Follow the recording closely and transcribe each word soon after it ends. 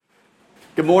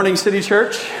Good morning, City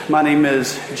Church. My name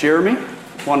is Jeremy,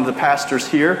 one of the pastors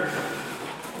here.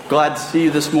 Glad to see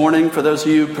you this morning. For those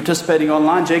of you participating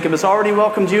online, Jacob has already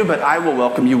welcomed you, but I will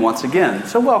welcome you once again.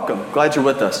 So welcome. Glad you're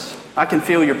with us. I can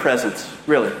feel your presence,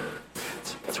 really.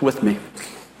 It's with me.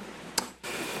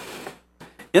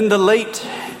 In the late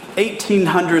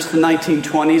 1800s to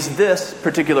 1920s, this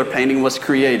particular painting was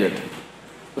created.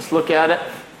 Let's look at it.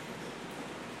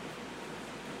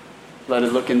 Let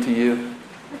it look into you.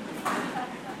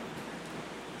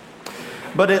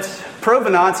 But its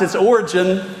provenance, its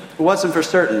origin, wasn't for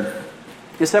certain.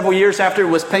 Several years after it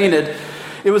was painted,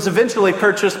 it was eventually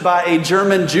purchased by a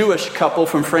German Jewish couple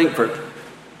from Frankfurt.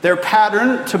 Their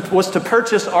pattern was to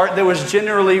purchase art that was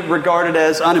generally regarded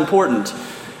as unimportant.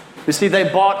 You see,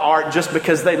 they bought art just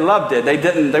because they loved it.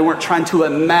 They weren't trying to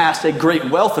amass a great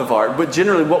wealth of art. But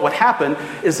generally what would happen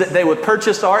is that they would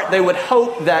purchase art. They would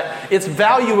hope that its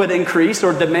value would increase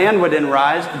or demand would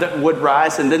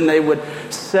rise, and then they would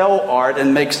sell art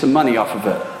and make some money off of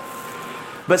it.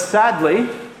 But sadly,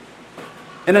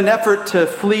 in an effort to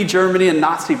flee Germany and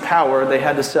Nazi power, they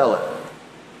had to sell it.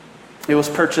 It was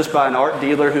purchased by an art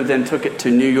dealer who then took it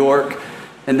to New York,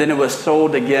 and then it was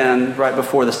sold again right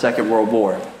before the Second World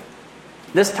War.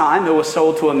 This time, it was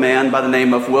sold to a man by the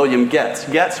name of William Goetz.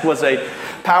 Goetz was a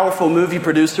powerful movie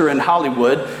producer in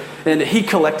Hollywood, and he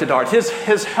collected art.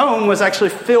 His home was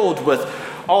actually filled with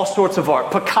all sorts of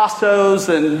art. Picasso's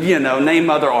and, name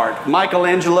other art.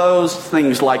 Michelangelo's,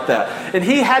 things like that. And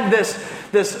he had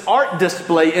this art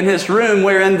display in his room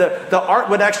wherein the art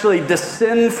would actually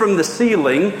descend from the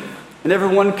ceiling, and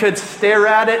everyone could stare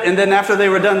at it, and then after they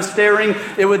were done staring,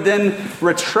 it would then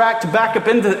retract back up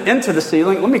into the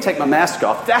ceiling. Let me take my mask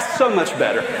off. That's so much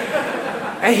better.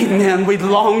 Amen. We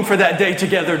long for that day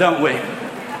together, don't we?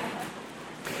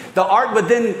 The art would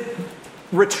then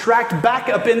retract back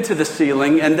up into the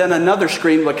ceiling, and then another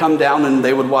screen would come down, and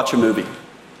they would watch a movie.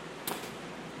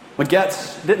 Well,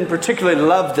 Goetz didn't particularly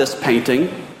love this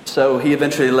painting, so he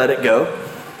eventually let it go,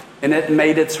 and it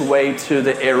made its way to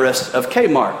the heiress of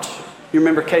Kmart. You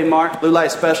remember Kmart? Blue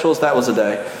Light Specials? That was a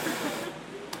day.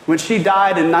 When she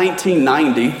died in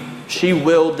 1990, she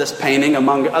willed this painting,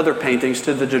 among other paintings,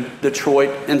 to the Detroit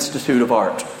Institute of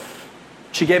Art.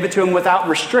 She gave it to him without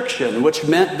restriction, which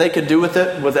meant they could do with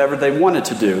it whatever they wanted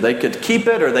to do. They could keep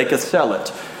it or they could sell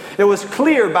it. It was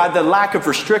clear by the lack of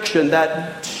restriction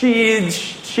that she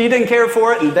didn't care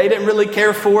for it, and they didn't really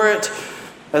care for it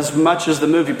as much as the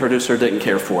movie producer didn't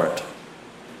care for it.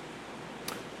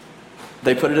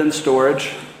 They put it in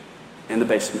storage in the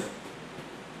basement.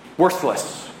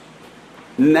 Worthless.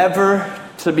 Never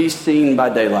to be seen by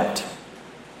daylight.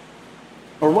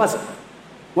 Or was it?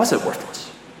 Was it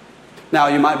worthless? Now,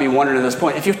 you might be wondering at this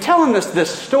point, if you're telling us this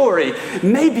story,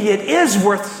 maybe it is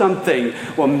worth something.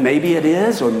 Well, maybe it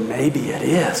is, or maybe it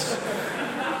is.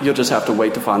 You'll just have to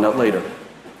wait to find out later.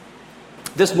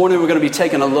 This morning, we're going to be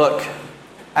taking a look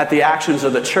at the actions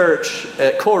of the church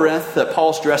at Corinth that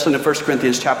Paul's addressing in 1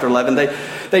 Corinthians chapter 11.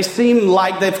 They seem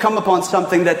like they've come upon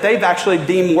something that they've actually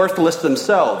deemed worthless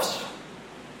themselves.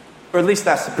 Or at least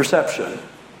that's the perception.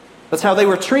 That's how they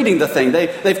were treating the thing.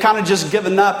 They've kind of just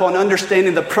given up on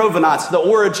understanding the provenance, the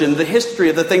origin, the history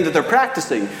of the thing that they're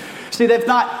practicing. See, they've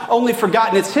not only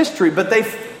forgotten its history, but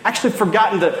they've actually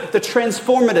forgotten the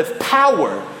transformative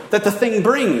power that the thing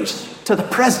brings to the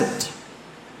present.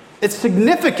 Its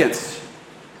significance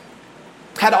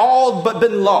had all but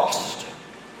been lost.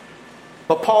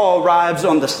 But Paul arrives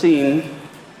on the scene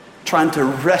trying to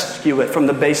rescue it from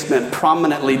the basement,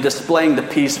 prominently displaying the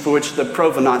piece for which the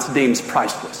provenance deems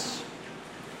priceless.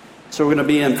 So we're going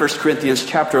to be in 1 Corinthians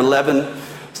chapter 11,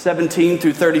 17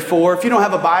 through 34. If you don't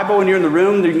have a Bible and you're in the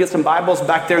room, you can get some Bibles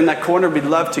back there in that corner. We'd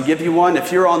love to give you one.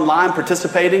 If you're online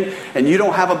participating and you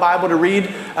don't have a Bible to read,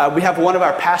 we have one of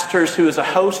our pastors who is a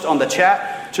host on the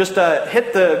chat. Just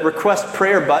hit the request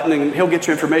prayer button and he'll get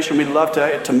your information. We'd love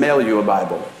to mail you a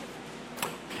Bible.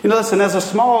 Listen, as a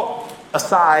small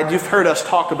aside, you've heard us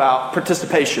talk about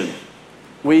participation.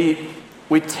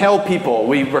 We tell people,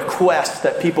 we request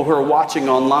that people who are watching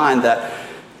online that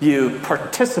you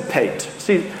participate.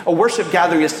 See, a worship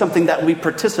gathering is something that we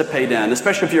participate in,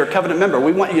 especially if you're a covenant member.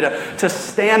 We want you to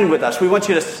stand with us. We want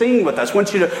you to sing with us. We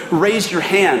want you to raise your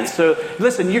hands. So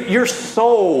listen, your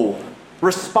soul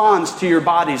responds to your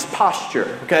body's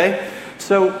posture, okay?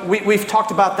 So we've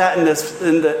talked about that in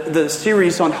the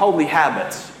series on holy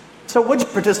habits. So would you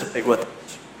participate with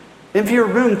us? If you're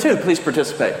in a room too, please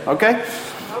participate, okay?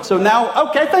 So now,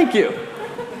 okay, thank you.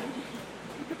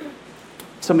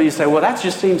 Some of you say, well, that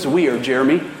just seems weird,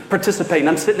 Jeremy, participating.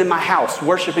 I'm sitting in my house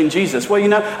worshiping Jesus. Well,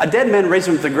 a dead man raised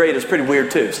from the grave is pretty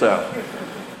weird too, so.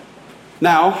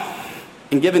 Now,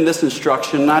 in giving this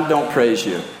instruction, I don't praise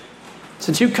you,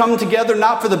 since you come together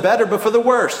not for the better, but for the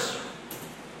worse.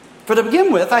 For to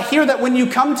begin with, I hear that when you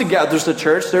come together as a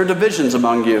church, there are divisions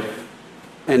among you.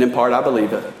 And in part, I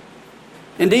believe it.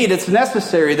 Indeed, it's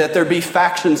necessary that there be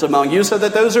factions among you so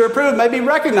that those who are approved may be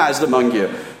recognized among you.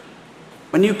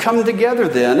 When you come together,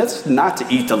 then, it's not to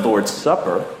eat the Lord's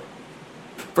Supper.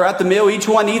 For at the meal, each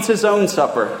one eats his own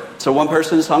supper. So one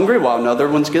person is hungry while another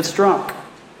one gets drunk.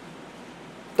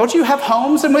 Don't you have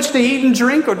homes in which to eat and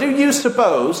drink? Or do you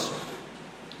suppose,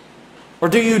 or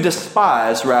do you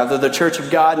despise, rather, the church of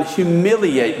God and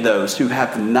humiliate those who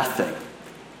have nothing?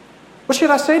 What should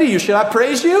I say to you? Should I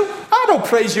praise you? I don't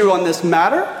praise you on this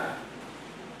matter.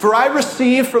 For I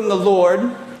received from the Lord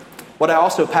what I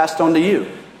also passed on to you.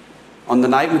 On the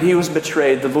night when he was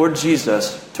betrayed, the Lord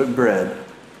Jesus took bread.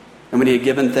 And when he had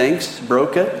given thanks,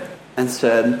 broke it and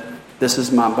said, "This is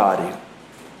my body,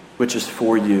 which is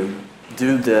for you.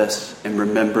 Do this in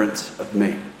remembrance of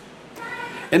me."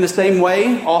 In the same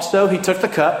way, also, he took the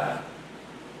cup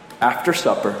after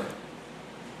supper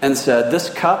and said, "This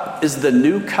cup is the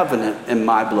new covenant in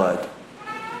my blood.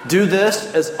 Do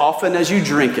this as often as you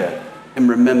drink it in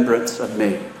remembrance of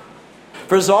me.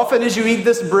 For as often as you eat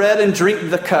this bread and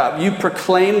drink the cup, you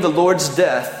proclaim the Lord's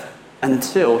death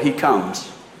until he comes.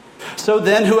 So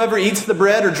then, whoever eats the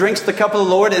bread or drinks the cup of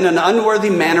the Lord in an unworthy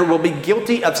manner will be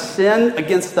guilty of sin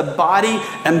against the body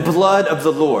and blood of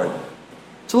the Lord.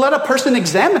 So let a person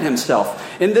examine himself.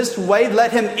 In this way,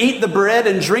 let him eat the bread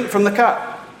and drink from the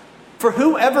cup. For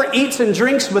whoever eats and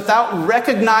drinks without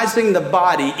recognizing the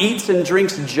body eats and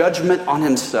drinks judgment on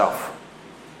himself.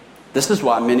 This is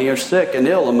why many are sick and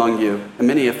ill among you, and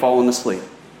many have fallen asleep.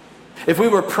 If we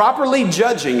were properly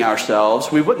judging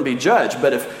ourselves, we wouldn't be judged.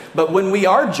 But when we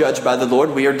are judged by the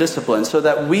Lord, we are disciplined, so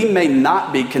that we may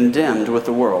not be condemned with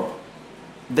the world.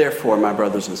 Therefore, my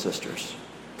brothers and sisters,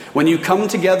 when you come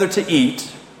together to eat,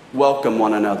 welcome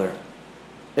one another.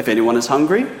 If anyone is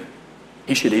hungry,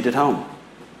 he should eat at home,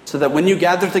 so that when you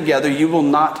gather together, you will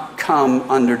not come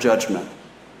under judgment.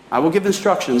 I will give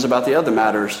instructions about the other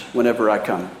matters whenever I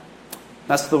come."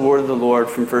 That's the word of the Lord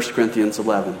from 1 Corinthians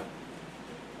 11.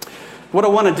 What I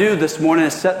want to do this morning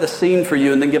is set the scene for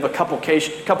you and then give a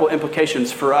couple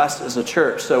implications for us as a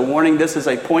church. So warning, this is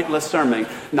a pointless sermon.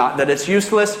 Not that it's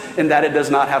useless and that it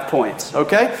does not have points.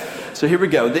 Okay? So here we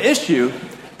go. The issue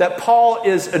that Paul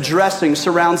is addressing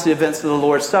surrounds the events of the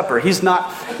Lord's Supper. He's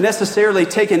not necessarily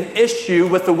taking issue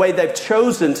with the way they've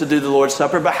chosen to do the Lord's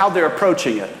Supper, but how they're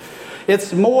approaching it.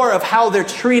 It's more of how they're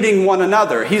treating one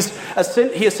another. He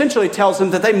essentially tells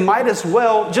them that they might as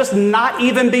well just not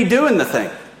even be doing the thing.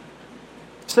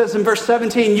 It says in verse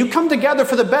 17, you come together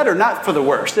for the better, not for the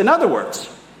worse. In other words,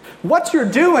 what you're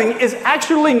doing is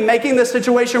actually making the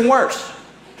situation worse.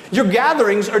 Your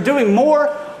gatherings are doing more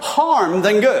harm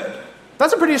than good.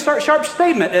 That's a pretty sharp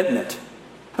statement, isn't it?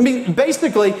 I mean,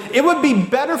 basically, it would be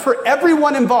better for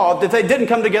everyone involved if they didn't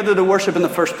come together to worship in the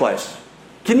first place.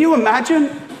 Can you imagine?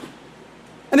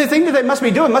 And the thing that they must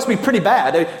be doing must be pretty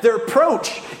bad. Their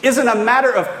approach isn't a matter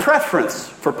of preference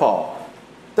for Paul.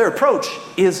 Their approach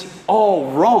is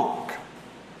all wrong.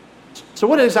 So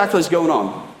what exactly is going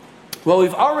on? Well,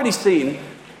 we've already seen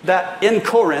that in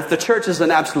Corinth, the church is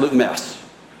an absolute mess.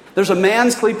 There's a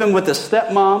man sleeping with his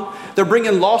stepmom. They're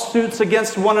bringing lawsuits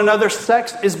against one another.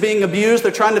 Sex is being abused.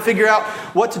 They're trying to figure out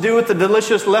what to do with the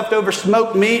delicious leftover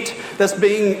smoked meat that's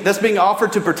being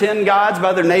offered to pretend gods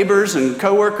by their neighbors and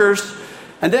coworkers.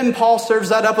 And then Paul serves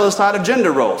that up on the side of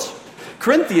gender roles.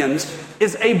 Corinthians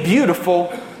is a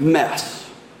beautiful mess.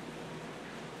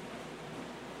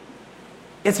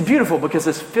 It's beautiful because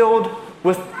it's filled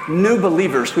with new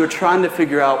believers who are trying to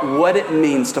figure out what it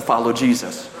means to follow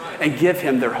Jesus and give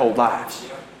him their whole lives.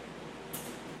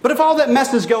 But if all that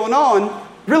mess is going on,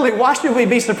 really, why should we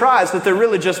be surprised that they're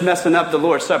really just messing up the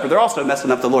Lord's Supper? They're also messing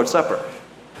up the Lord's Supper.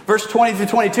 Verse 20 through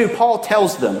 22, Paul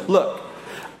tells them, look,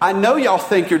 I know y'all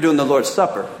think you're doing the Lord's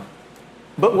Supper,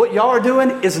 but what y'all are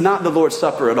doing is not the Lord's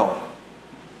Supper at all.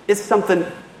 It's something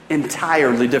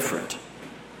entirely different.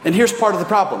 And here's part of the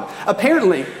problem.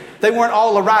 Apparently, they weren't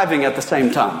all arriving at the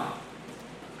same time.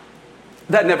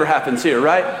 That never happens here,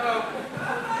 right?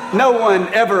 No one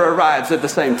ever arrives at the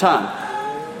same time.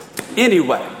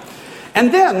 Anyway.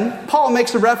 And then, Paul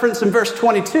makes a reference in verse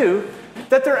 22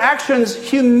 that their actions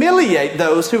humiliate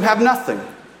those who have nothing.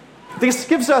 This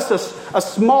gives us a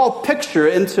small picture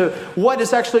into what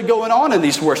is actually going on in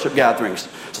these worship gatherings.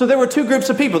 So there were two groups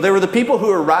of people. There were the people who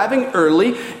were arriving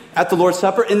early at the Lord's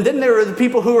Supper, and then there were the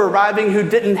people who were arriving who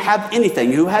didn't have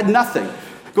anything, who had nothing.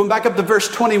 Going back up to verse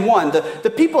 21, the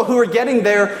people who are getting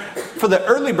there for the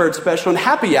early bird special and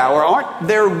happy hour aren't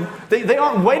there. They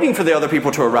aren't waiting for the other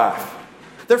people to arrive.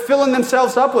 they're filling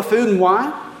themselves up with food and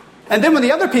wine. And then when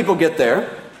the other people get there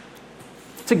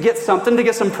to get something, to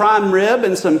get some prime rib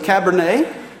and some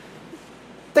Cabernet,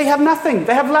 they have nothing.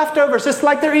 They have leftovers. It's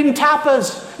like they're eating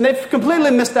tapas, and they've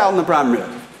completely missed out on the prime rib.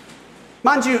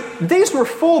 Mind you, these were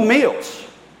full meals.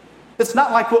 It's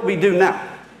not like what we do now.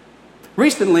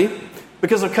 Recently,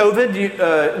 because of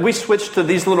COVID, we switched to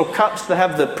these little cups that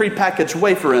have the prepackaged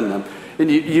wafer in them. And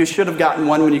you should have gotten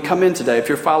one when you come in today if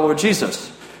you're a follower of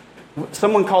Jesus.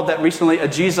 Someone called that recently a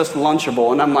Jesus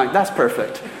Lunchable, and I'm like, that's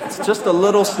perfect. It's just a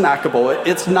little snackable.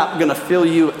 It's not going to fill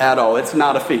you at all. It's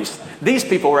not a feast. These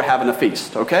people were having a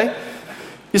feast, okay?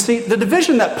 You see, the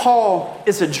division that Paul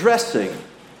is addressing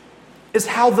is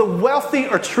how the wealthy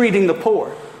are treating the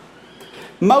poor.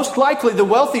 Most likely, the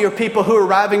wealthy are people who are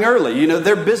arriving early. You know,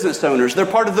 they're business owners. They're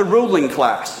part of the ruling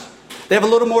class. They have a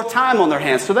little more time on their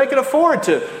hands, so they can afford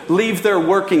to leave their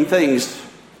working things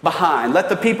behind. Let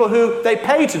the people who they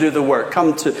pay to do the work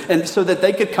come to, and so that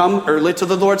they could come early to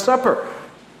the Lord's Supper.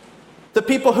 The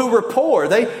people who were poor,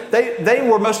 they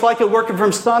were most likely working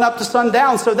from sun up to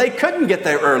sundown, so they couldn't get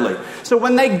there early. So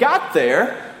when they got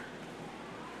there,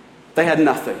 they had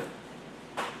nothing.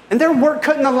 And their work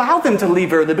couldn't allow them to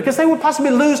leave early because they would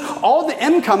possibly lose all the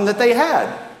income that they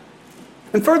had.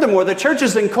 And furthermore, the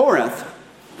churches in Corinth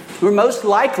were most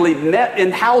likely met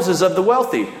in houses of the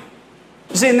wealthy.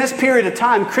 You see, in this period of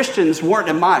time, Christians weren't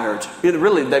admired. They've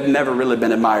never really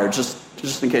been admired,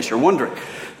 just in case you're wondering.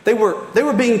 They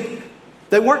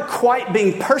weren't quite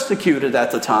being persecuted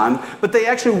at the time, but they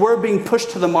actually were being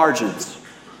pushed to the margins.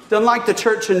 Unlike the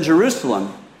church in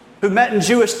Jerusalem, who met in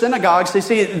Jewish synagogues,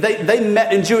 they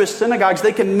met in Jewish synagogues.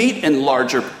 They can meet in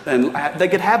they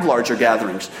could have larger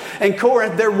gatherings. In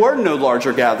Corinth, there were no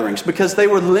larger gatherings because they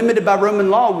were limited by Roman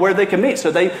law where they could meet.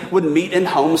 So they would meet in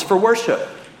homes for worship.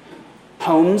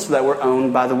 Homes that were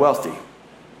owned by the wealthy.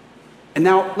 And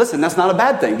now, listen, that's not a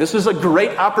bad thing. This was a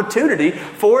great opportunity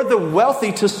for the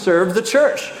wealthy to serve the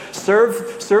church. Serve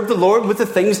the Lord with the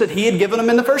things that he had given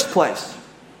them in the first place.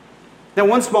 Now,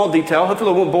 one small detail,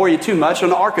 hopefully it won't bore you too much, on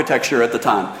the architecture at the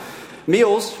time.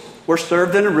 Meals were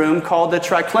served in a room called the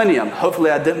triclinium.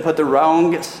 Hopefully I didn't put the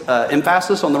wrong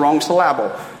emphasis on the wrong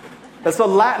syllable. That's a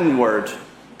Latin word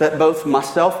that both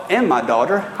myself and my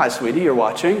daughter, hi sweetie, you're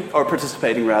watching, or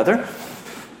participating rather,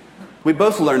 we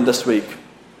both learned this week.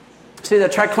 See, the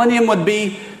triclinium would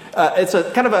be, it's a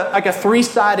kind of like a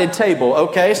three-sided table,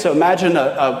 okay? So imagine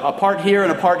a part here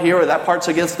and a part here, where that part's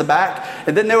against the back.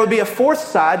 And then there would be a fourth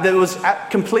side that was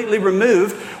completely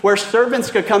removed, where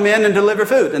servants could come in and deliver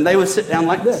food. And they would sit down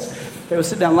like this. They would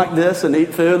sit down like this and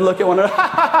eat food, look at one another,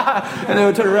 and they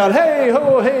would turn around, hey,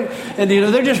 ho, hey. And,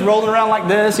 they're just rolling around like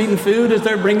this, eating food as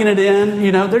they're bringing it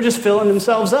in. They're just filling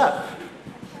themselves up.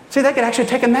 See, they could actually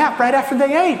take a nap right after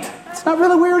they ate. It's not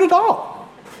really weird at all.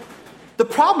 The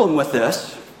problem with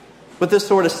this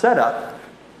sort of setup,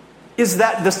 is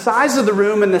that the size of the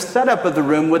room and the setup of the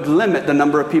room would limit the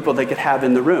number of people they could have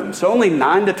in the room. So only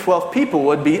 9 to 12 people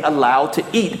would be allowed to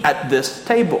eat at this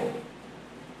table.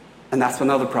 And that's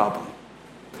another problem.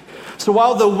 So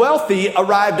while the wealthy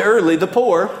arrived early, the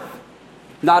poor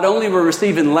not only were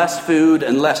receiving less food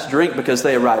and less drink because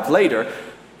they arrived later,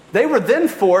 they were then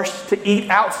forced to eat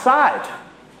outside,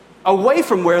 away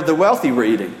from where the wealthy were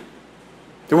eating.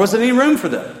 There wasn't any room for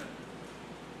them.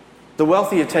 The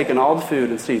wealthy had taken all the food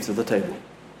and seats at the table.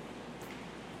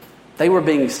 They were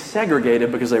being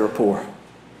segregated because they were poor.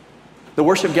 The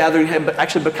worship gathering had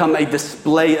actually become a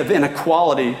display of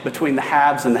inequality between the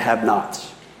haves and the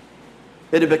have-nots.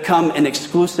 It had become an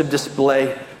exclusive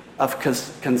display of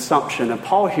consumption. And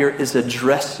Paul here is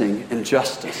addressing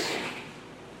injustice.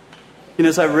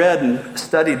 As I read and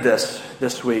studied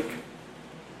this week,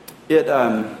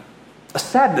 a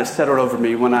sadness settled over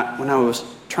me when I was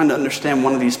trying to understand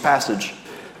one of these passages.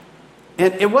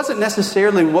 And it wasn't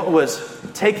necessarily what was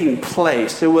taking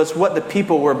place. It was what the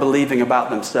people were believing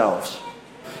about themselves.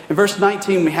 In verse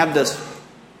 19, we have this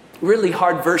really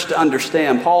hard verse to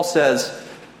understand. Paul says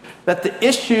that the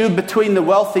issue between the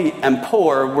wealthy and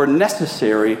poor were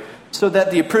necessary so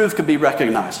that the approved could be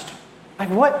recognized. Like,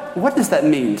 what does that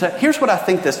mean? So here's what I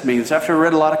think this means after I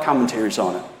read a lot of commentaries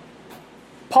on it.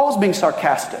 Paul's being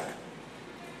sarcastic.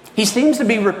 He seems to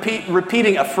be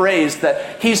repeating a phrase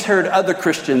that he's heard other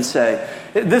Christians say.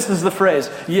 This is the phrase,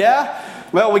 yeah,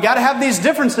 well, we got to have these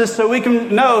differences so we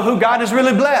can know who God has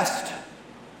really blessed.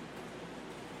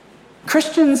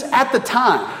 Christians at the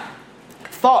time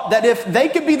thought that if they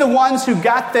could be the ones who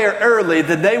got there early,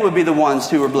 that they would be the ones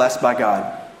who were blessed by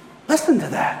God. Listen to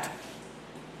that.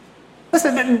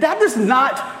 Listen, that does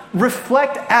not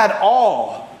reflect at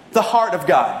all the heart of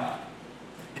God.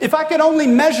 If I could only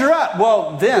measure up,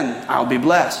 well, then I'll be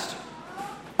blessed.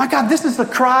 My God, this is the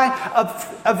cry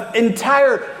of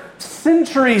entire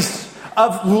centuries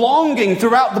of longing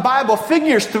throughout the Bible,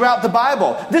 figures throughout the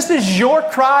Bible. This is your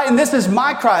cry and this is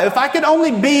my cry. If I could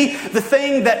only be the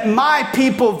thing that my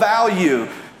people value,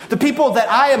 the people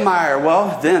that I admire,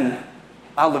 well, then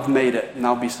I'll have made it and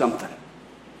I'll be something.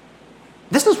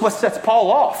 This is what sets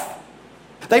Paul off.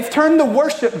 They've turned the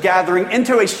worship gathering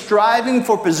into a striving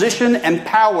for position and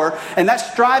power, and that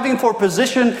striving for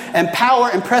position and power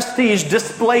and prestige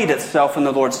displayed itself in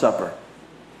the Lord's Supper.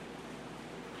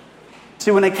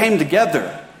 See, when they came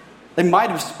together, they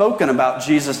might have spoken about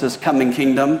Jesus' coming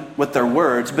kingdom with their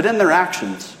words, but in their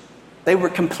actions, they were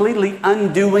completely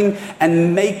undoing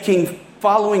and making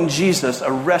following Jesus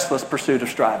a restless pursuit of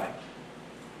striving.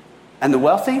 And the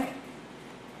wealthy?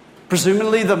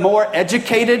 Presumably the more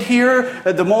educated here,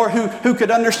 the more who could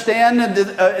understand,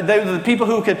 the people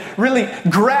who could really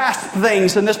grasp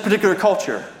things in this particular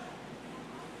culture.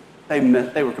 They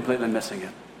were completely missing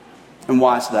it. And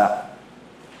why is that?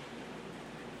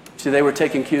 See, they were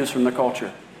taking cues from the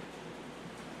culture.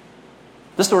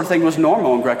 This sort of thing was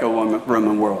normal in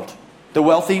Greco-Roman world. The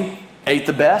wealthy ate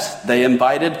the best. They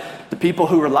invited the people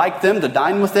who were like them to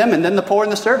dine with them, and then the poor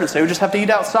and the servants, they would just have to eat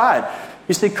outside.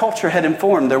 You see, culture had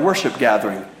informed their worship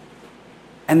gathering.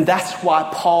 And that's why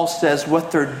Paul says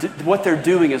what they're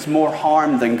doing is more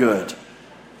harm than good.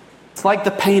 It's like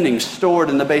the paintings stored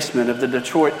in the basement of the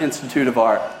Detroit Institute of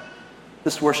Art.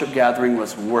 This worship gathering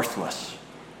was worthless.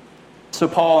 So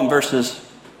Paul, in verses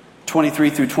 23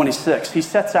 through 26, he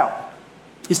sets out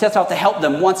to help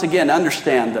them once again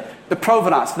understand the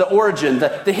provenance, the origin,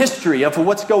 the history of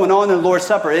what's going on in the Lord's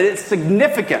Supper, its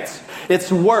significance,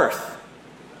 its worth.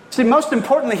 See, most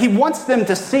importantly, he wants them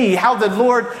to see how the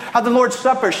Lord's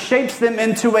Supper shapes them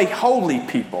into a holy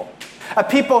people, a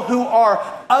people who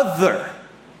are other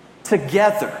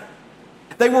together.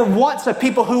 They were once a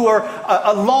people who were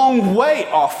a long way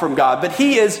off from God, but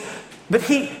he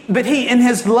in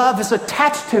his love has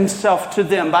attached himself to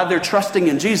them by their trusting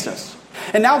in Jesus.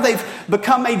 And now they've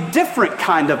become a different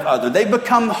kind of other. They've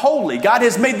become holy. God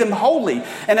has made them holy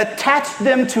and attached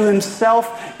them to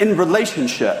himself in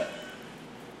relationship.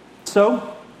 So,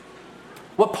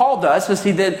 what Paul does is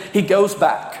he goes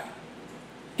back.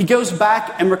 He goes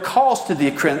back and recalls to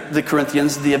the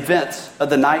Corinthians the events of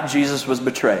the night Jesus was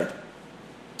betrayed.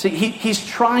 See, he's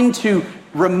trying to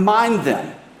remind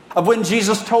them of when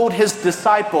Jesus told his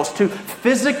disciples to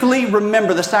physically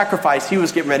remember the sacrifice he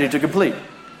was getting ready to complete.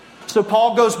 So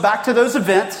Paul goes back to those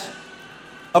events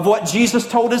of what Jesus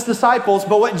told his disciples,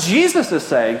 but what Jesus is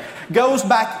saying goes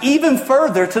back even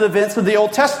further to the events of the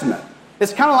Old Testament.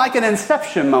 It's kind of like an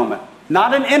inception moment.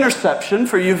 Not an interception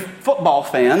for you football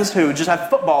fans who just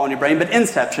have football in your brain, but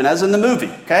inception, as in the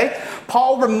movie, okay?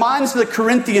 Paul reminds the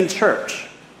Corinthian church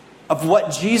of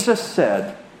what Jesus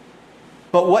said,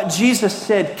 but what Jesus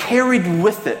said carried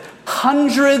with it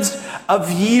hundreds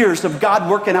of years of God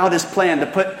working out his plan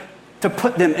to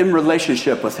put them in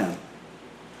relationship with him.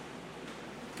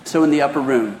 So in the upper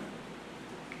room,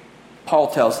 Paul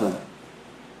tells them,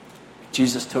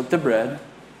 Jesus took the bread,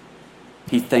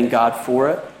 he thanked God for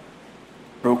it,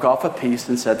 broke off a piece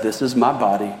and said, this is my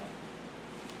body.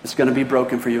 It's going to be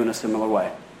broken for you in a similar way.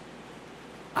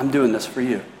 I'm doing this for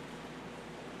you.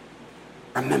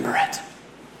 Remember it.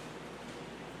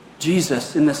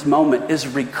 Jesus, in this moment, is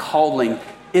recalling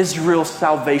Israel's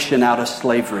salvation out of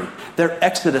slavery, their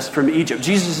exodus from Egypt.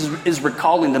 Jesus is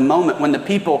recalling the moment when the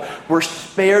people were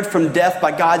spared from death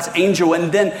by God's angel, and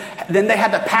then they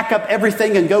had to pack up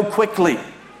everything and go quickly.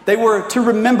 They were to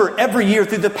remember every year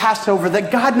through the Passover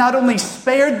that God not only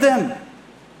spared them,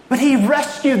 but he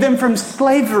rescued them from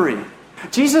slavery.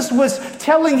 Jesus was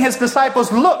telling his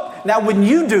disciples, look, now when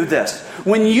you do this,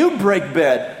 when you break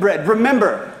bread,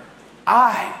 remember,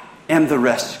 I am the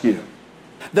rescue.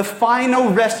 The final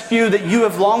rescue that you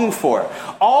have longed for.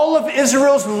 All of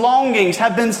Israel's longings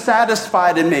have been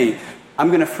satisfied in me. I'm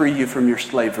going to free you from your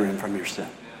slavery and from your sin.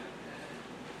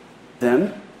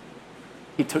 Then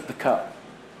he took the cup.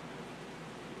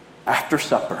 After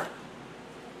supper.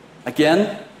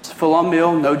 Again, it's a full-on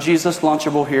meal. No Jesus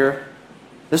Lunchable here.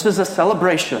 This is a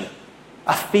celebration.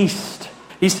 A feast.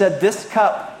 He said, this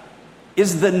cup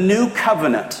is the new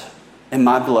covenant in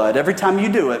my blood. Every time you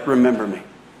do it, remember me.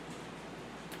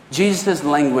 Jesus'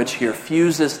 language here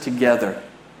fuses together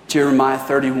Jeremiah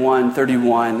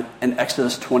 31:31 and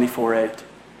Exodus 24:8.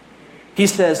 He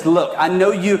says, look, I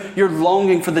know you're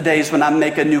longing for the days when I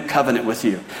make a new covenant with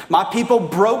you. My people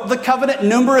broke the covenant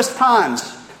numerous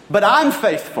times, but I'm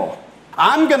faithful.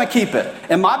 I'm going to keep it.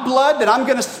 And my blood that I'm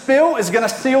going to spill is going to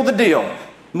seal the deal.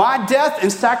 My death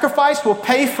and sacrifice will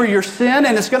pay for your sin,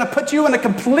 and it's going to put you in a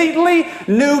completely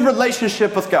new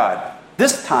relationship with God.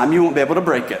 This time you won't be able to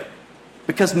break it,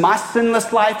 because my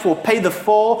sinless life will pay the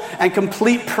full and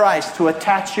complete price to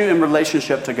attach you in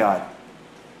relationship to God.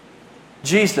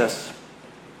 Jesus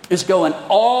is going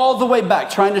all the way back,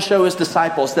 trying to show his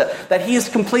disciples that he is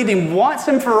completing once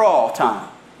and for all time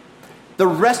the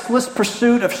restless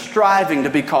pursuit of striving to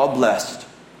be called blessed.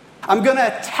 I'm going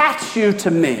to attach you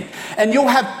to me, and you'll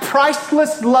have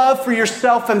priceless love for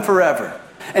yourself and forever.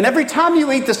 And every time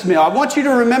you eat this meal, I want you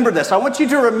to remember this. I want you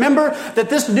to remember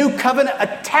that this new covenant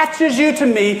attaches you to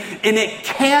me, and it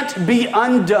can't be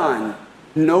undone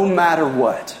no matter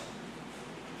what.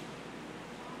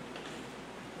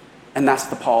 And that's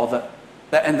the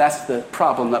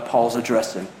problem that Paul's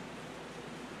addressing.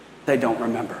 They don't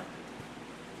remember.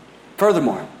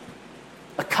 Furthermore,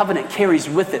 a covenant carries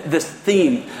with it this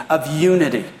theme of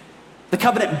unity. The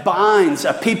covenant binds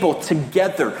a people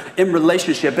together in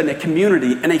relationship, in a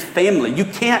community, in a family. You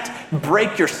can't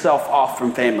break yourself off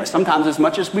from family. Sometimes as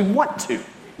much as we want to.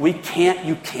 You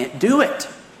can't do it.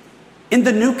 In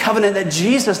the new covenant that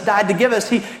Jesus died to give us,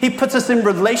 he puts us in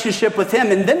relationship with him.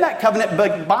 And then that covenant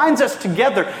binds us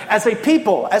together as a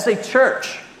people, as a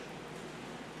church.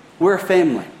 We're a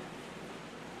family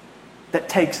that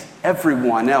takes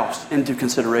everyone else into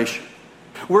consideration.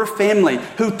 We're a family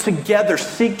who together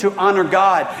seek to honor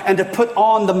God and to put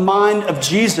on the mind of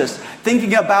Jesus,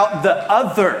 thinking about the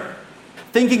other,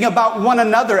 thinking about one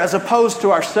another as opposed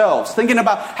to ourselves, thinking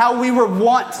about how we were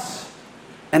once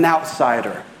an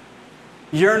outsider,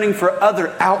 yearning for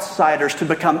other outsiders to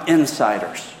become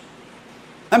insiders.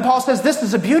 And Paul says, this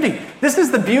is the beauty. This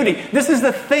is the beauty. This is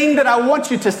the thing that I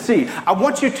want you to see. I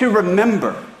want you to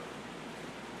remember.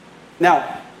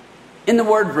 Now, in the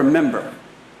word remember,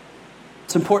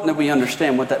 it's important that we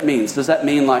understand what that means. Does that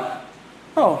mean like,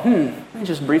 let me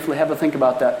just briefly have a think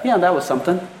about that. Yeah, that was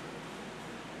something.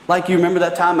 Like, you remember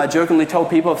that time I jokingly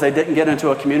told people if they didn't get into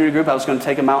a community group, I was going to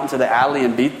take them out into the alley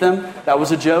and beat them? That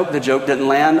was a joke. The joke didn't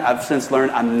land. I've since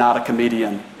learned I'm not a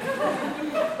comedian.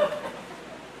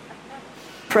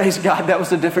 Praise God, that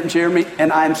was a different Jeremy,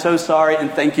 and I am so sorry,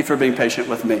 and thank you for being patient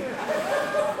with me.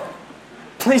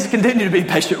 Please continue to be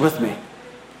patient with me.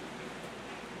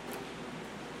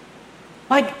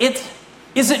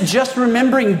 Is it just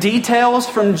remembering details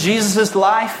from Jesus'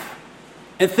 life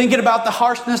and thinking about the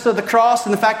harshness of the cross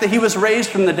and the fact that he was raised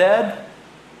from the dead?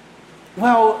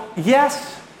 Well,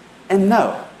 yes and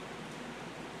no.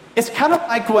 It's kind of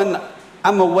like when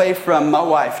I'm away from my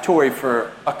wife, Tori,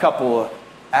 for a couple of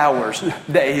hours,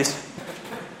 days,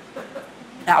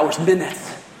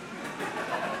 minutes.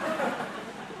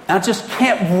 And I just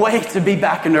can't wait to be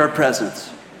back in her presence.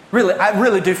 Really, I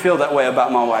really do feel that way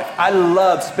about my wife. I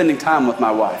love spending time with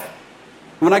my wife.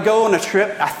 When I go on a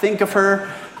trip, I think of her.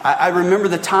 I remember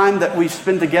the time that we've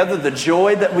spent together, the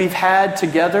joy that we've had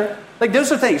together. Like,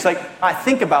 those are things, like, I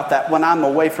think about that when I'm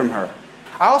away from her.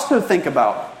 I also think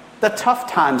about the tough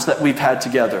times that we've had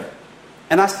together.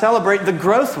 And I celebrate the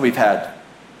growth we've had.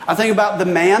 I think about the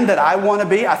man that I want to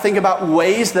be. I think about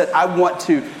ways that I want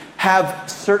to have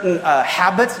certain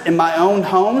habits in my own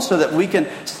home so that we can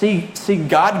see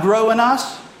God grow in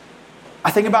us. I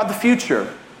think about the future.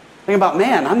 I think about,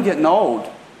 man, I'm getting old.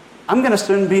 I'm going to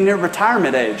soon be near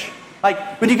retirement age.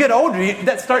 Like, when you get older,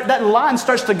 that line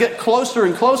starts to get closer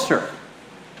and closer.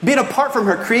 Being apart from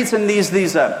her creates in these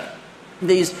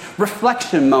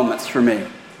reflection moments for me.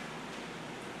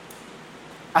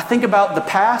 I think about the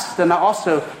past, and I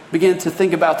also begin to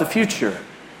think about the future.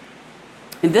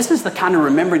 And this is the kind of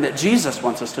remembering that Jesus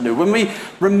wants us to do. When we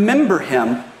remember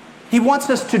him, he wants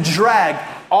us to drag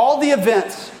all the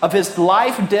events of his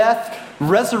life, death,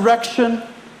 resurrection.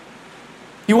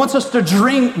 He wants us to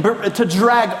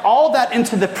drag all that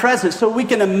into the present so we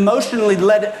can emotionally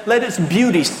let its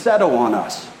beauty settle on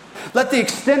us. Let the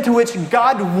extent to which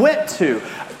God went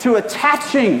to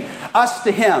attaching us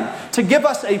to him, to give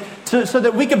us so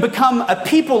that we can become a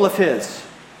people of his,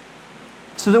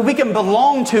 so that we can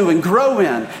belong to and grow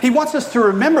in. He wants us to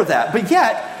remember that. But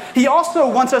yet, he also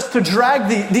wants us to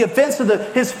drag the events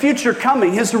of his future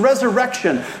coming, his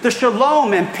resurrection, the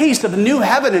shalom and peace of the new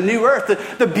heaven and new earth,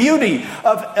 the beauty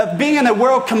of being in a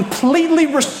world completely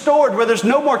restored where there's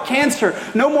no more cancer,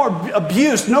 no more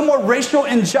abuse, no more racial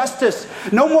injustice,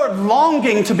 no more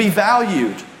longing to be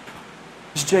valued.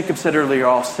 As Jacob said earlier,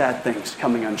 all sad things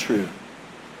coming untrue.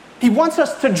 He wants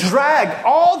us to drag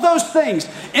all those things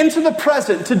into the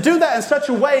present, to do that in such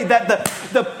a way that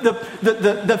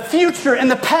the future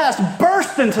and the past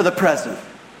burst into the present.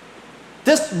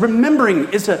 This remembering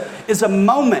is a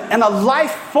moment and a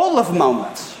life full of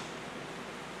moments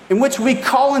in which we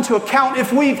call into account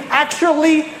if we've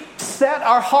actually set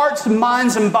our hearts,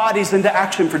 minds, and bodies into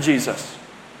action for Jesus.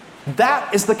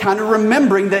 That is the kind of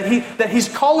remembering that he's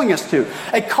calling us to.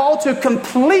 A call to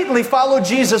completely follow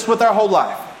Jesus with our whole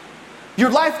life. Your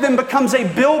life then becomes a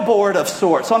billboard of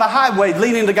sorts on a highway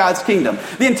leading to God's kingdom.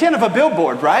 The intent of a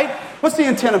billboard, right? What's the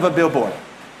intent of a billboard?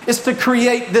 It's to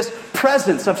create this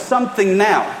presence of something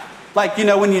now. Like,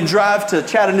 when you drive to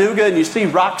Chattanooga and you see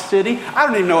Rock City. I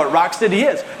don't even know what Rock City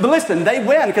is. But listen, they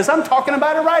win because I'm talking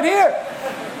about it right here.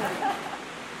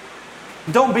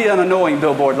 Don't be an annoying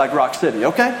billboard like Rock City,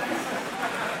 okay?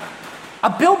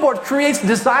 A billboard creates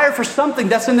desire for something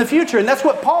that's in the future. And that's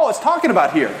what Paul is talking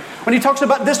about here. When he talks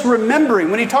about this remembering,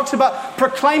 when he talks about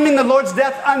proclaiming the Lord's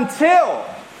death until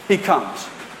he comes.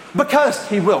 Because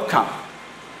he will come.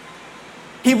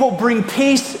 He will bring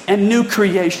peace and new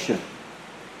creation.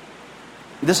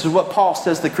 This is what Paul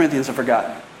says the Corinthians have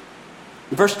forgotten.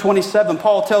 In verse 27,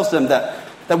 Paul tells them that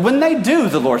when they do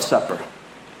the Lord's Supper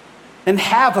and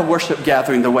have a worship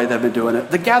gathering the way they've been doing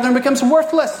it, the gathering becomes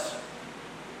worthless.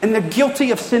 And they're guilty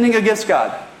of sinning against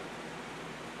God.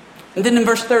 And then in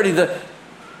verse 30,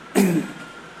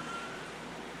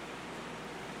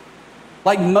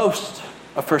 like most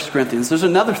of 1 Corinthians, there's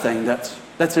another thing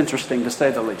that's interesting to say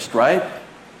the least, right?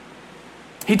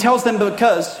 He tells them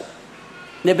because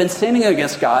they've been sinning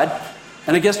against God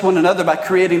and against one another by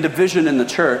creating division in the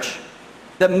church,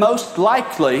 that most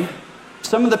likely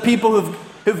some of those people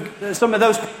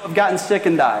have gotten sick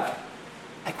and died.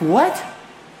 Like what?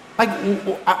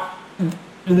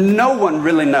 No one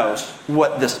really knows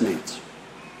what this means.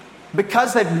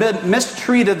 Because they've been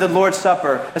mistreated the Lord's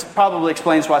Supper, this probably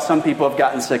explains why some people have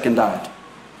gotten sick and died.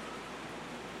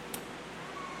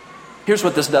 Here's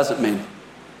what this doesn't mean.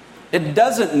 It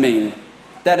doesn't mean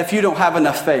that if you don't have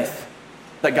enough faith,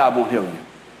 that God won't heal you.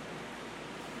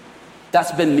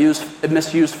 That's been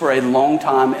misused for a long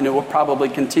time, and it will probably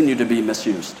continue to be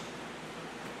misused.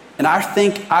 And I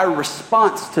think our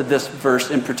response to this verse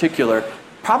in particular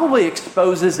probably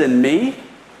exposes in me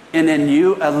and in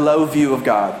you a low view of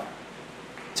God.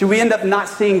 So we end up not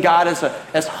seeing God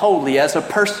as holy, as a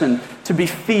person to be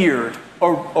feared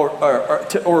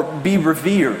or be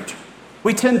revered.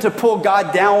 We tend to pull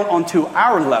God down onto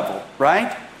our level,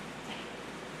 right?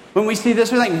 When we see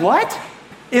this, we think, what?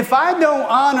 If I don't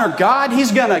honor God,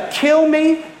 he's going to kill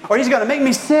me or he's going to make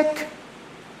me sick?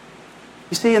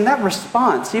 You see, in that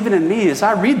response, even in me, as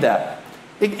I read that,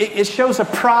 it shows a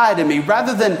pride in me.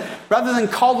 Rather than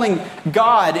calling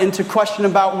God into question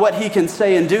about what he can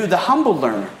say and do, the humble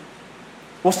learner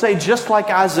will say, just like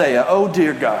Isaiah, oh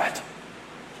dear God,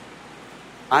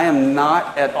 I am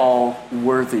not at all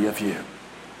worthy of you.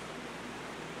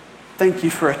 Thank you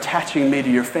for attaching me to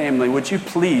your family. Would you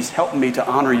please help me to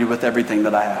honor you with everything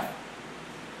that I have?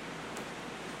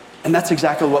 And that's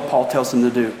exactly what Paul tells them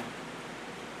to do.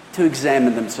 To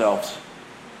examine themselves.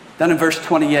 Then in verse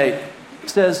 28, it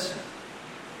says,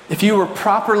 if you were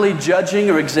properly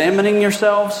judging or examining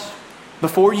yourselves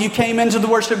before you came into the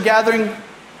worship gathering,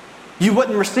 you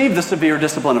wouldn't receive the severe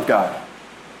discipline of God.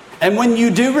 And when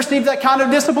you do receive that kind of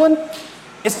discipline,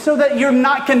 it's so that you're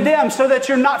not condemned, so that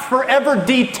you're not forever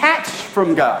detached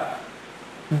from God.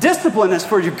 Discipline is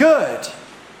for your good.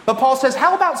 But Paul says,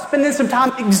 how about spending some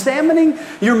time examining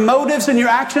your motives and your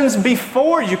actions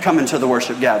before you come into the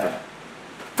worship gathering?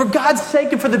 For God's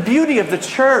sake and for the beauty of the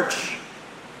church,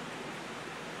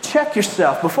 check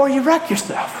yourself before you wreck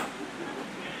yourself.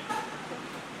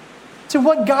 So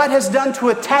what God has done to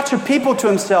attach a people to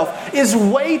himself is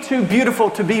way too beautiful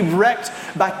to be wrecked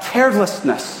by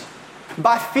carelessness,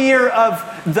 by fear of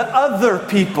the other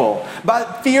people, by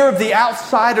fear of the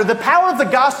outsider. The power of the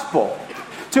gospel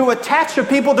to attach a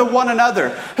people to one another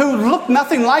who look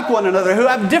nothing like one another, who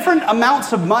have different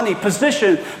amounts of money,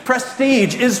 position,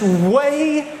 prestige, is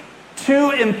way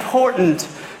too important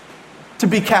to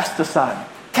be cast aside.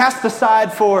 Cast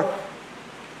aside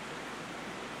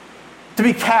to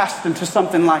be cast into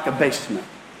something like a basement.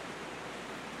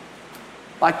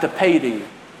 Like the painting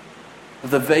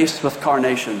of the vase with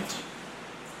carnations.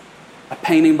 A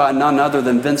painting by none other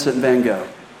than Vincent van Gogh.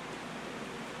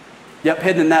 Yep,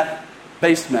 hidden in that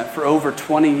basement for over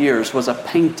 20 years was a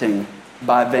painting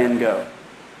by Van Gogh.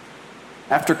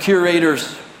 After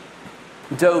curators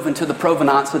dove into the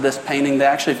provenance of this painting, they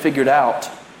actually figured out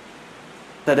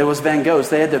that it was Van Gogh's.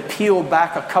 They had to peel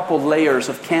back a couple layers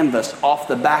of canvas off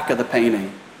the back of the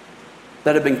painting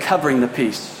that had been covering the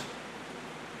piece.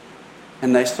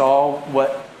 And they saw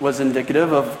what was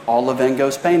indicative of all of Van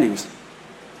Gogh's paintings.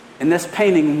 And this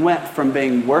painting went from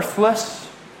being worthless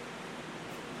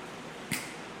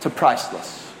to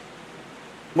priceless.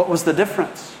 What was the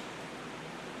difference?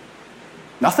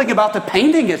 Nothing about the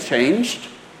painting had changed.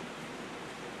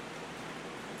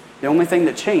 The only thing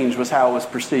that changed was how it was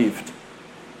perceived.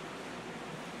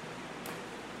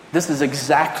 This is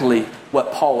exactly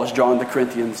what Paul was drawing the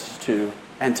Corinthians to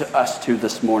and to us to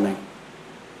this morning.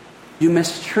 You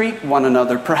mistreat one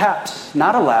another, perhaps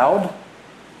not aloud,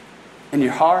 in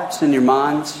your hearts, in your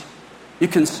minds. You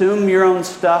consume your own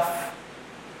stuff.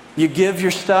 You give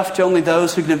your stuff to only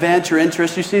those who can advance your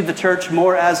interests. You see the church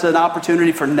more as an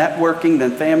opportunity for networking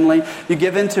than family. You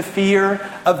give in to fear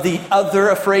of the other,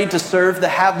 afraid to serve the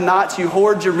have-nots. You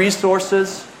hoard your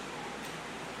resources.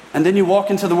 And then you walk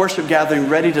into the worship gathering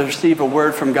ready to receive a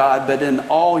word from God, but in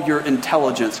all your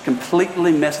intelligence,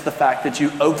 completely miss the fact that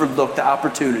you overlooked the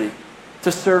opportunity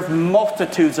to serve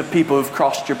multitudes of people who've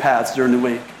crossed your paths during the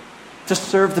week, to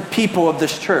serve the people of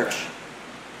this church.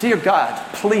 Dear God,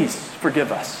 please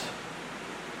forgive us.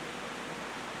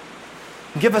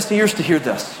 Give us ears to hear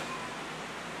this.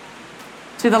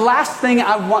 See, the last thing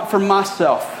I want for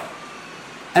myself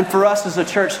and for us as a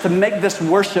church to make this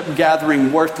worship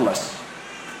gathering worthless.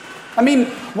 I mean,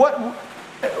 what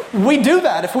we do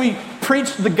that if we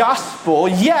preach the gospel,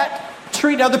 yet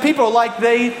treat other people like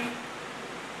they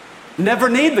never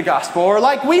need the gospel, or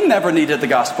like we never needed the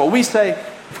gospel. We say,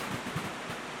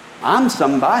 I'm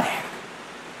somebody.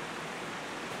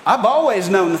 I've always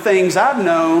known the things I've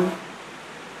known.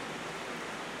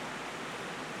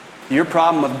 Your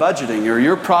problem with budgeting, or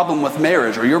your problem with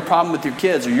marriage, or your problem with your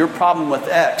kids, or your problem with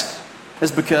X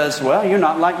is because, well, you're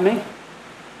not like me.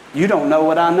 You don't know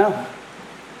what I know.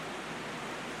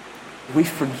 We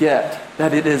forget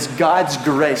that it is God's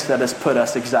grace that has put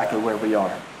us exactly where we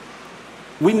are.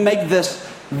 We make this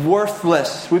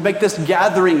worthless. We make this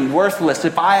gathering worthless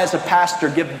if I, as a pastor,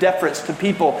 give deference to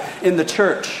people in the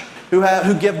church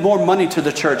who give more money to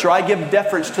the church, or I give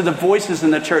deference to the voices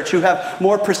in the church who have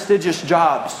more prestigious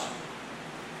jobs.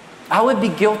 I would be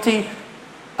guilty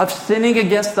of sinning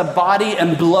against the body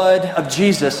and blood of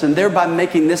Jesus and thereby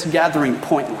making this gathering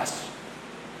pointless.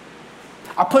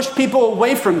 I push people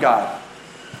away from God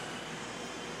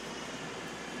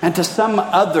and to something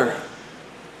other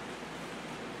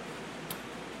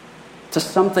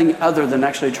than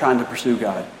actually trying to pursue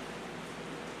God.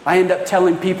 I end up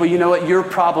telling people, you know what, your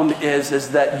problem is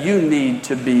that you need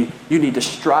to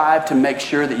strive to make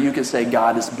sure that you can say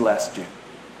God has blessed you.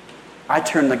 I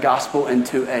turn the gospel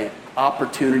into an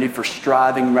opportunity for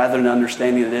striving rather than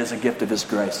understanding that it is a gift of His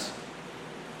grace.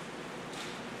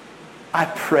 I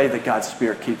pray that God's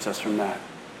Spirit keeps us from that.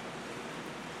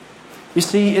 You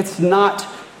see, it's not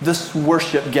this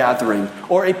worship gathering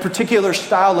or a particular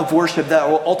style of worship that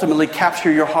will ultimately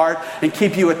capture your heart and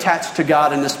keep you attached to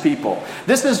God and His people.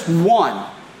 This is one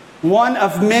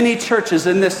of many churches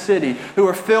in this city who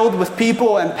are filled with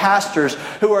people and pastors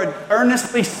who are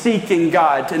earnestly seeking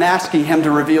God and asking Him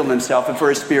to reveal Himself and for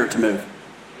His Spirit to move.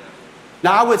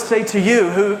 Now, I would say to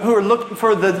you who are looking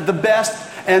for the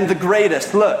best and the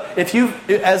greatest, look, if you,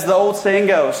 as the old saying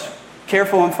goes,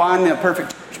 careful and find a perfect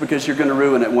church because you're going to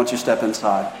ruin it once you step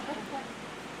inside.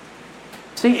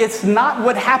 See, it's not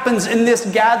what happens in this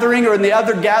gathering or in the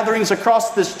other gatherings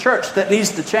across this church that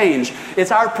needs to change.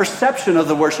 It's our perception of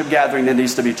the worship gathering that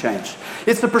needs to be changed.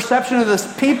 It's the perception of this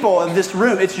people of this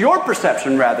room. It's your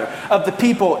perception, rather, of the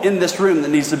people in this room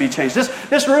that needs to be changed.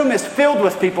 This room is filled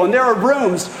with people, and there are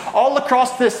rooms all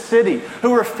across this city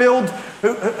who are filled,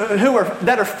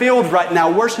 that are filled right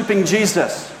now worshiping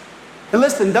Jesus. And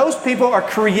listen, those people are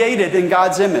created in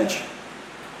God's image.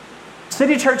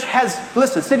 City Church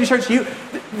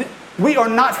we are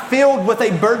not filled with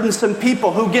a burdensome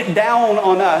people who get down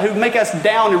on us, who make us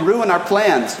down and ruin our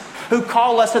plans, who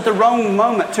call us at the wrong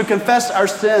moment to confess our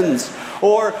sins,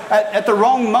 or at the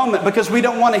wrong moment because we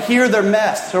don't want to hear their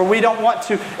mess, or we don't want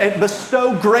to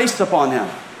bestow grace upon them.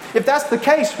 If that's the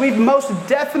case, we've most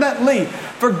definitely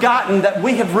forgotten that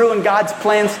we have ruined God's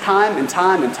plans time and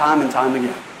time and time and time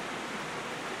again.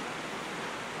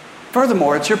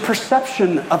 Furthermore, it's your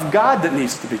perception of God that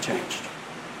needs to be changed.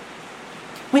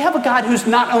 We have a God who's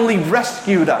not only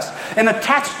rescued us and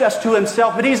attached us to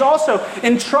Himself, but He's also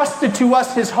entrusted to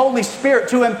us His Holy Spirit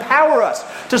to empower us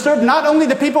to serve not only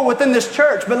the people within this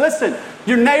church, but listen,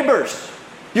 your neighbors,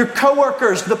 your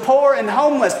coworkers, the poor and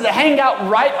homeless that hang out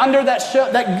right under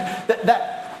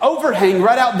that overhang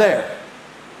right out there.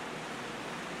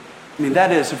 I mean,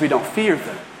 that is if we don't fear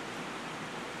them.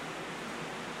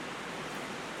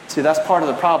 See, that's part of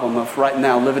the problem of right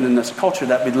now living in this culture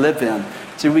that we live in.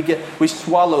 See, we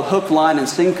swallow hook, line, and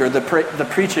sinker the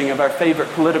preaching of our favorite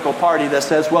political party that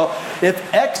says, well,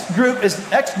 if X group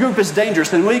is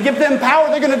dangerous and we give them power,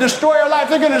 they're going to destroy our life,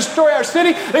 they're going to destroy our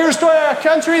city, they're going to destroy our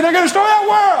country, they're going to destroy our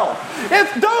world.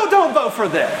 Don't vote for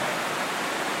them.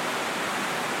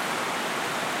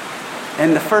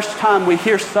 And the first time we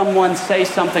hear someone say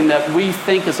something that we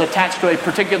think is attached to a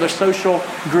particular social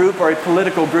group or a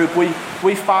political group,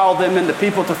 we file them in the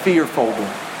people to fear folder.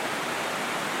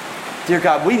 Dear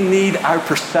God, we need our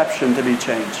perception to be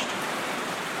changed.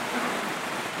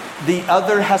 The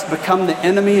other has become the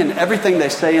enemy, and everything they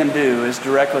say and do is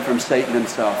directly from Satan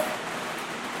himself.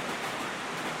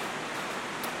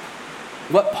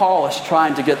 What Paul is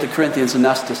trying to get the Corinthians and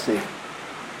us to see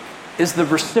is the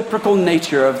reciprocal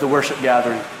nature of the worship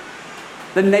gathering.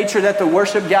 The nature that the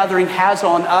worship gathering has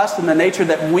on us and the nature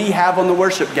that we have on the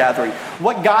worship gathering.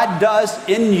 What God does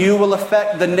in you will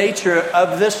affect the nature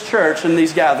of this church and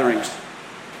these gatherings.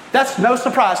 That's no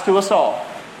surprise to us all,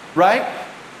 right?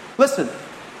 Listen,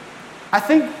 I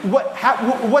think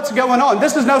what's going on,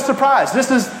 this is no surprise.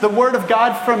 This is the word of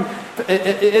God from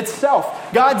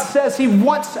itself. God says He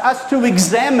wants us to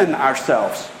examine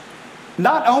ourselves,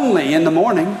 not only in the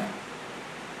morning.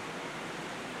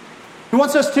 He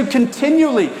wants us to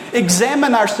continually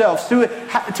examine ourselves,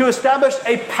 to establish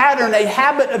a pattern, a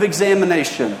habit of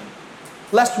examination,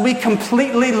 lest we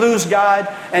completely lose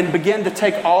God and begin to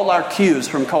take all our cues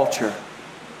from culture.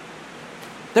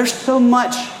 There's so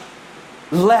much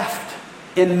left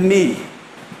in me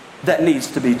that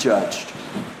needs to be judged.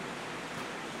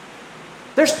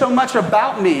 There's so much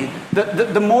about me,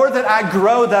 the more that I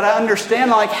grow, that I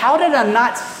understand, like, how did I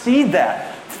not see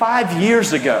that 5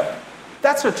 years ago?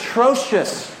 That's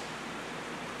atrocious.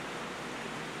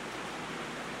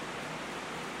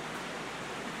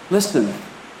 Listen,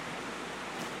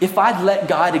 if I'd let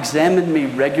God examine me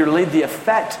regularly, the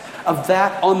effect of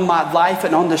that on my life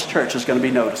and on this church is going to be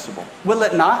noticeable. Will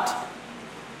it not?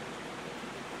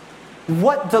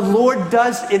 What the Lord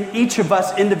does in each of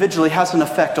us individually has an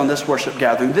effect on this worship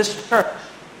gathering. This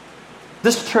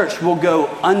church will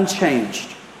go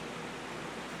unchanged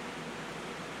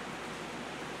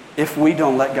if we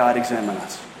don't let God examine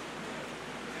us.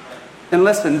 And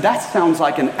listen, that sounds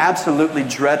like an absolutely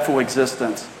dreadful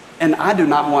existence, and I do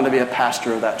not want to be a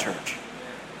pastor of that church.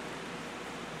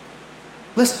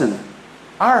 Listen,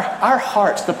 our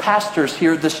hearts, the pastors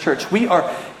here at this church, we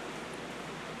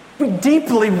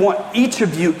deeply want each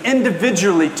of you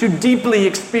individually to deeply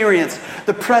experience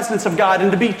the presence of God and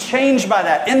to be changed by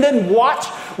that, and then watch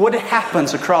what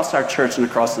happens across our church and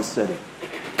across the city.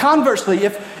 Conversely,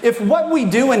 if what we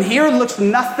do in here looks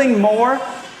nothing more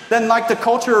than like the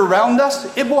culture around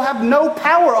us, it will have no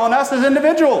power on us as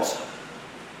individuals.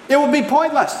 It will be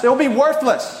pointless. It will be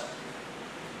worthless.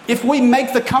 If we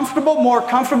make the comfortable more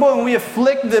comfortable and we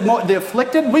afflict the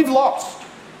afflicted, we've lost.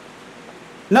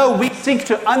 No, we seek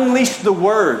to unleash the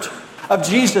word of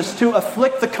Jesus to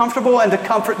afflict the comfortable and to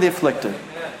comfort the afflicted.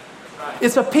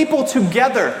 It's a people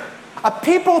together,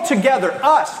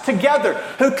 us together,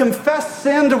 who confess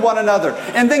sin to one another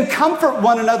and then comfort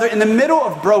one another in the middle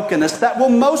of brokenness that will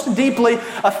most deeply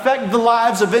affect the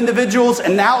lives of individuals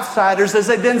and outsiders as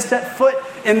they then set foot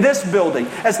in this building,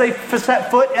 as they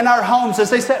set foot in our homes, as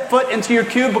they set foot into your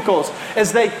cubicles,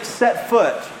 as they set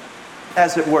foot,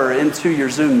 as it were, into your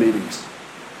Zoom meetings.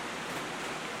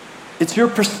 It's your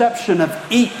perception of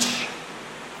each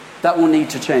that will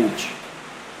need to change.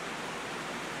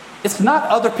 It's not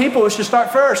other people who should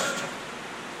start first.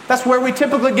 That's where we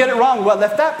typically get it wrong. Well,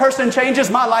 if that person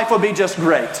changes, my life will be just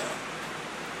great.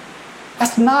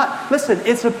 That's not, listen,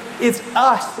 it's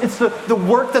us. It's the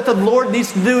work that the Lord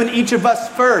needs to do in each of us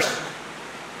first.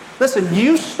 Listen,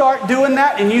 you start doing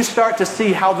that and you start to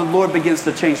see how the Lord begins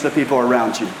to change the people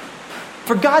around you.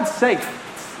 For God's sake,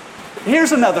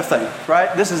 here's another thing,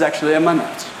 right? This is actually in my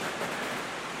notes.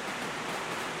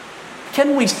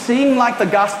 Can we sing like the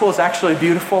gospel is actually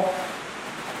beautiful?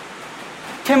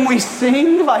 Can we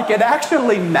sing like it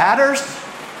actually matters?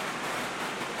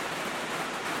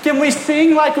 Can we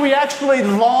sing like we actually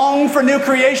long for new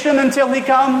creation until He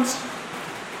comes?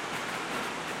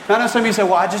 I know some of you say,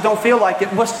 well, I just don't feel like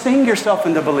it. Well, sing yourself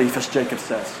into belief, as Jacob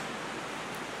says.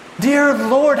 Dear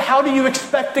Lord, how do you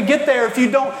expect to get there if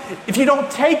you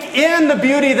don't take in the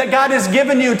beauty that God has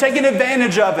given you, taking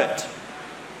advantage of it?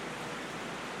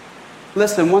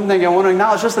 Listen, one thing I want to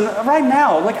acknowledge, listen, right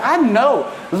now, like I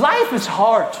know life is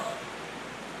hard.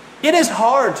 It is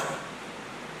hard.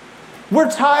 We're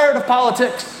tired of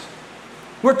politics.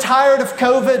 We're tired of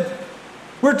COVID.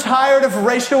 We're tired of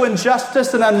racial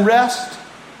injustice and unrest.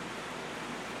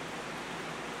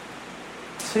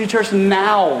 City Church,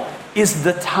 now is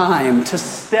the time to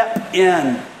step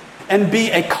in and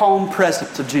be a calm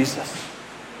presence of Jesus.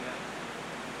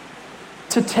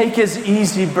 To take His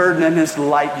easy burden and His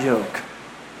light yoke.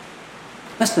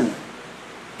 Listen,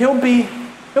 He'll be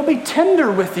tender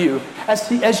with you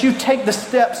as you take the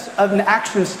steps of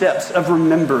action steps of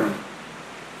remembering.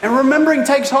 And remembering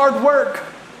takes hard work.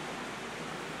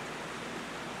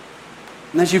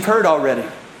 And as you've heard already,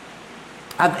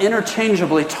 I've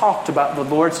interchangeably talked about the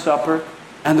Lord's Supper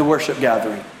and the worship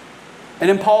gathering. And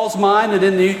in Paul's mind and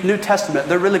in the New Testament,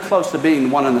 they're really close to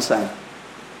being one and the same.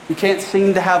 You can't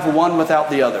seem to have one without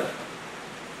the other.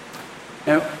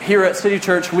 Now, here at City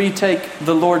Church, we take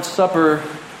the Lord's Supper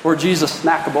or Jesus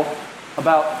Snackable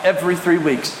about every 3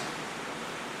 weeks.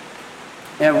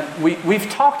 And we've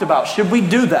talked about, should we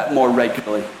do that more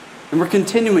regularly? And we're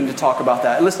continuing to talk about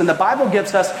that. And listen, the Bible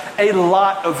gives us a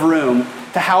lot of room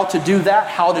to how to do that,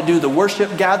 how to do the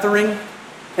worship gathering.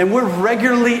 And we're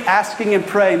regularly asking and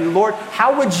praying, Lord,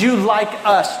 how would you like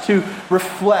us to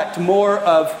reflect more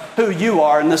of who you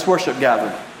are in this worship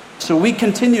gathering? So we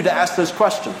continue to ask those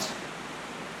questions.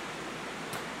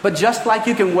 But just like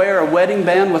you can wear a wedding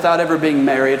band without ever being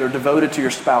married or devoted to your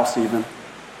spouse even,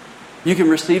 you can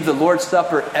receive the Lord's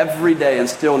Supper every day and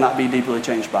still not be deeply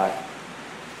changed by it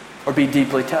or be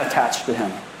deeply attached to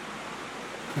Him.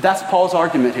 That's Paul's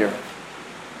argument here.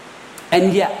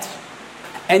 And yet,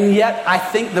 I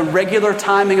think the regular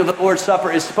timing of the Lord's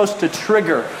Supper is supposed to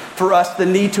trigger for us the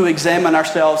need to examine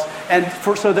ourselves and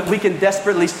so that we can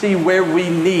desperately see where we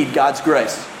need God's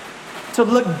grace. To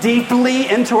look deeply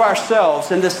into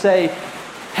ourselves and to say,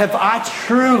 have I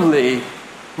truly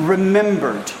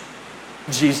remembered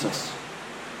Jesus?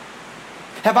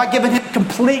 Have I given Him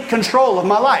complete control of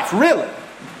my life? Really?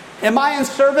 Am I in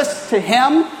service to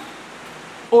Him,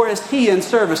 or is He in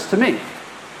service to me?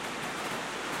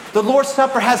 The Lord's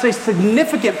Supper has a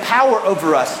significant power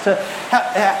over us to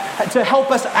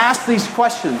help us ask these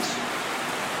questions,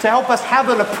 to help us have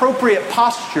an appropriate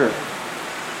posture.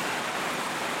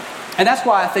 And that's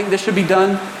why I think this should be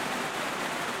done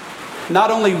not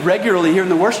only regularly here in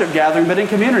the worship gathering, but in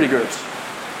community groups.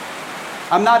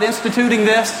 I'm not instituting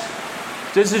this.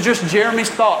 This is just Jeremy's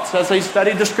thoughts as he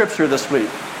studied the Scripture this week.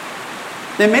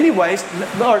 In many ways,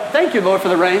 Lord, thank you, Lord, for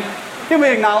the rain. Can we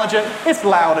acknowledge it? It's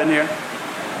loud in here.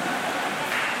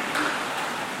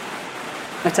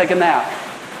 I take a nap.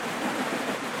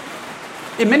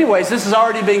 In many ways, this is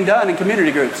already being done in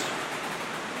community groups.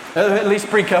 At least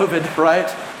pre-COVID, right?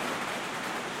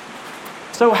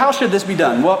 So how should this be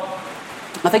done? Well,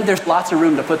 I think there's lots of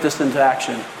room to put this into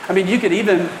action. I mean, you could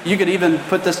even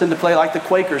put this into play like the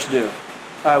Quakers do,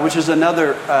 which is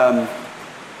another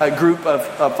a group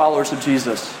of followers of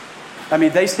Jesus. I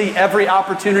mean, they see every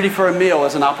opportunity for a meal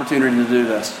as an opportunity to do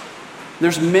this.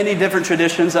 There's many different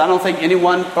traditions. I don't think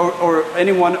anyone or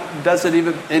anyone does it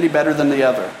even any better than the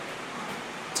other.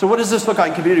 So what does this look like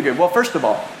in community group? Well, first of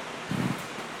all,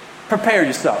 prepare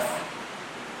yourself.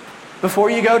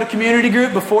 Before you go to community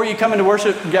group, before you come into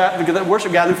worship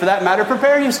gathering for that matter,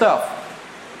 prepare yourself.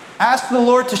 Ask the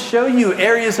Lord to show you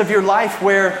areas of your life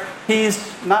where He's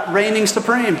not reigning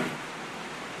supreme.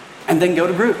 And then go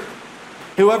to group.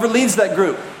 Whoever leads that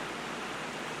group,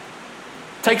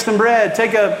 take some bread,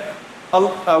 take a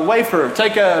wafer,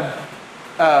 take a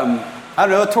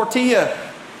tortilla,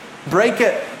 break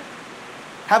it.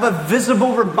 Have a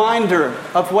visible reminder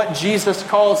of what Jesus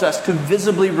calls us to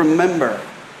visibly remember.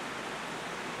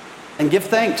 And give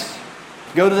thanks.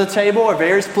 Go to the table or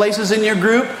various places in your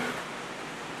group.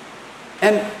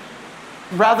 And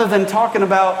rather than talking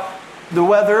about the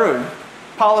weather or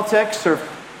politics or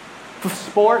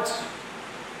sports,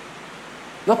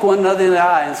 look one another in the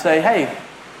eye and say, hey,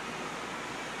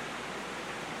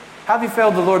 how have you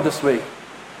failed the Lord this week?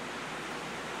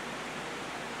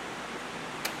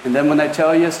 And then when they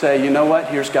tell you, say, you know what?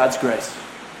 Here's God's grace.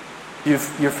 You're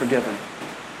forgiven.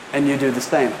 And you do the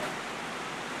same.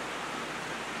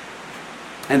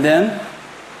 And then,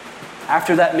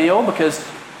 after that meal, because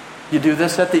you do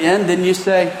this at the end, then you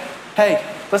say, hey,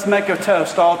 let's make a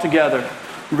toast all together,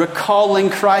 recalling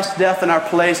Christ's death in our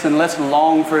place, and let's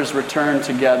long for His return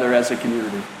together as a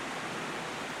community.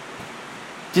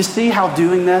 Do you see how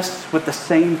doing this with the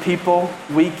same people,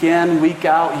 week in, year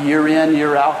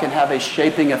out, can have a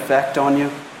shaping effect on you?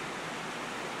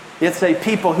 It's a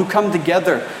people who come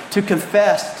together to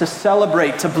confess, to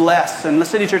celebrate, to bless. And the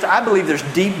City Church, I believe there's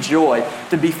deep joy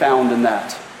to be found in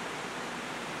that.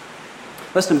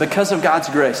 Listen, because of God's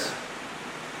grace,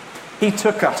 He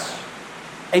took us,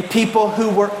 a people who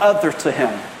were other to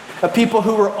Him, a people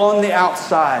who were on the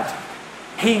outside.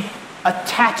 He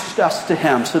attached us to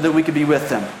Him so that we could be with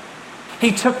Him.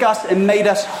 He took us and made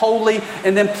us holy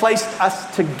and then placed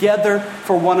us together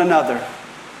for one another.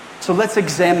 So let's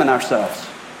examine ourselves.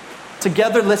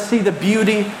 Together, let's see the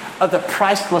beauty of the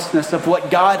pricelessness of what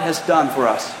God has done for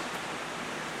us.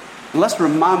 And let's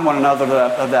remind one another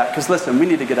of that, because listen, we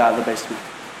need to get out of the basement.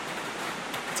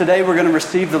 Today, we're going to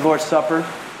receive the Lord's Supper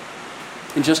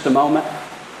in just a moment.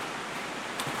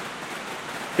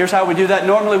 Here's how we do that.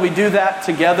 Normally we do that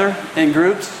together in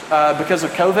groups. Because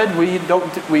of COVID,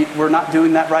 we're not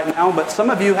doing that right now. But some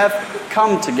of you have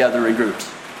come together in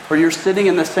groups, or you're sitting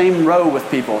in the same row with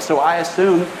people. So I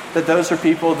assume that those are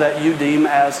people that you deem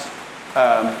as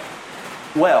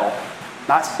well.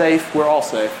 Not safe, we're all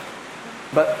safe.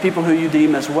 But people who you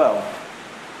deem as well.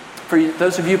 For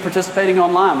those of you participating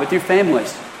online with your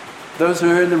families, those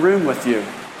who are in the room with you.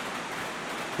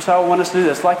 Here's how I want us to do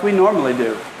this, like we normally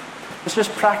do. Let's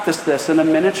just practice this in a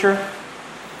miniature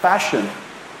fashion.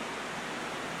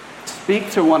 Speak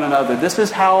to one another. This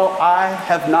is how I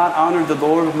have not honored the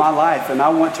Lord with my life, and I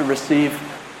want to receive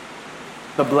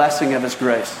the blessing of His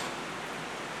grace.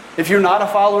 If you're not a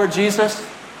follower of Jesus,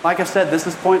 like I said, this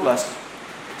is pointless.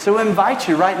 So I invite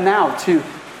you right now to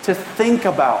think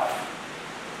about,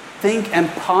 think and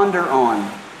ponder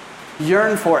on,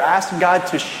 yearn for, ask God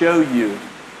to show you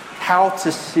how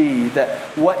to see that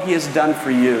what He has done for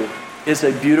you is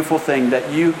a beautiful thing,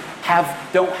 that you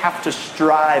don't have to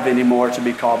strive anymore to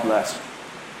be called blessed.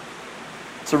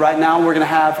 So right now we're going to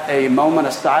have a moment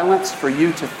of silence for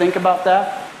you to think about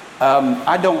that.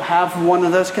 I don't have one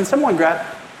of those. Can someone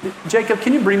Jacob,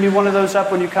 can you bring me one of those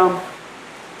up when you come?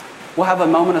 We'll have a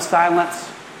moment of silence,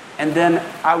 and then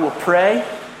I will pray,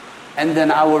 and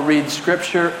then I will read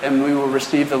Scripture, and we will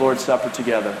receive the Lord's Supper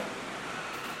together.